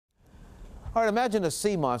All right, imagine a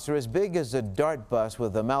sea monster as big as a dart bus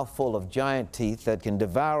with a mouthful of giant teeth that can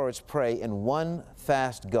devour its prey in one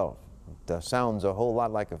fast go. It sounds a whole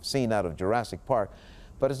lot like a scene out of Jurassic Park,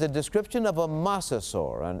 but it's a description of a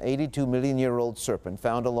Mosasaur, an 82-million-year-old serpent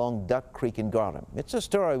found along Duck Creek in Garland. It's a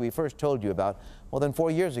story we first told you about more than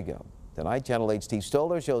 4 years ago. Tonight, Channel 8's Steve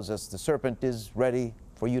Stoller shows us the serpent is ready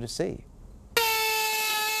for you to see.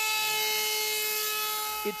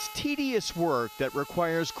 It's tedious work that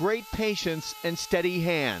requires great patience and steady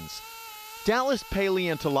hands. Dallas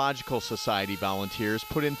Paleontological Society volunteers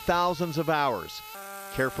put in thousands of hours,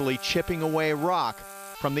 carefully chipping away rock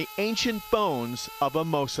from the ancient bones of a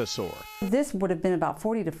Mosasaur. This would have been about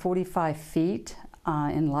 40 to 45 feet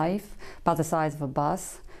in life, about the size of a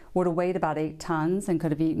bus, would have weighed about 8 tons and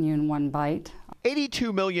could have eaten you in one bite.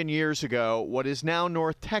 82 million years ago, what is now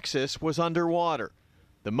North Texas was underwater.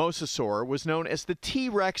 The Mosasaur was known as the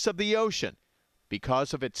T-Rex of the ocean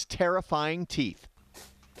because of its terrifying teeth.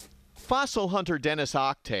 Fossil hunter Deniz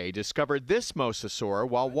Oktay discovered this Mosasaur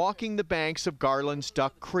while walking the banks of Garland's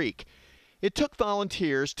Duck Creek. It took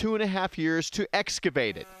volunteers 2.5 years to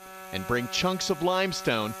excavate it and bring chunks of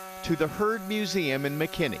limestone to the Heard Museum in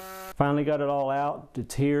McKinney. Finally got it all out.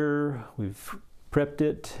 It's here. We've prepped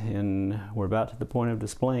it, and we're about to the point of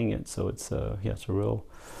displaying it. So it's a real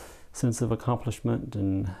sense of accomplishment,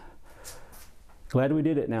 and glad we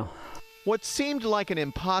did it now. What seemed like an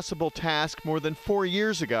impossible task more than 4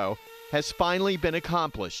 years ago has finally been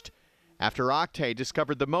accomplished. After Oktay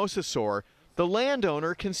discovered the Mosasaur, the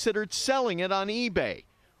landowner considered selling it on eBay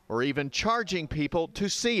or even charging people to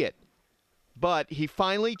see it. But he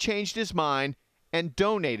finally changed his mind and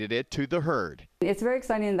donated it to the herd. It's very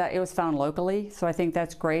exciting that it was found locally, so I think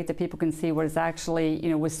that's great that people can see what is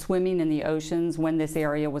actually, was swimming in the oceans when this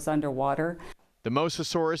area was underwater. The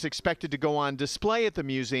Mosasaur is expected to go on display at the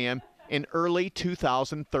museum in early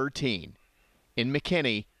 2013. In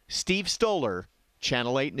McKinney, Steve Stoller,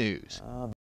 Channel 8 News.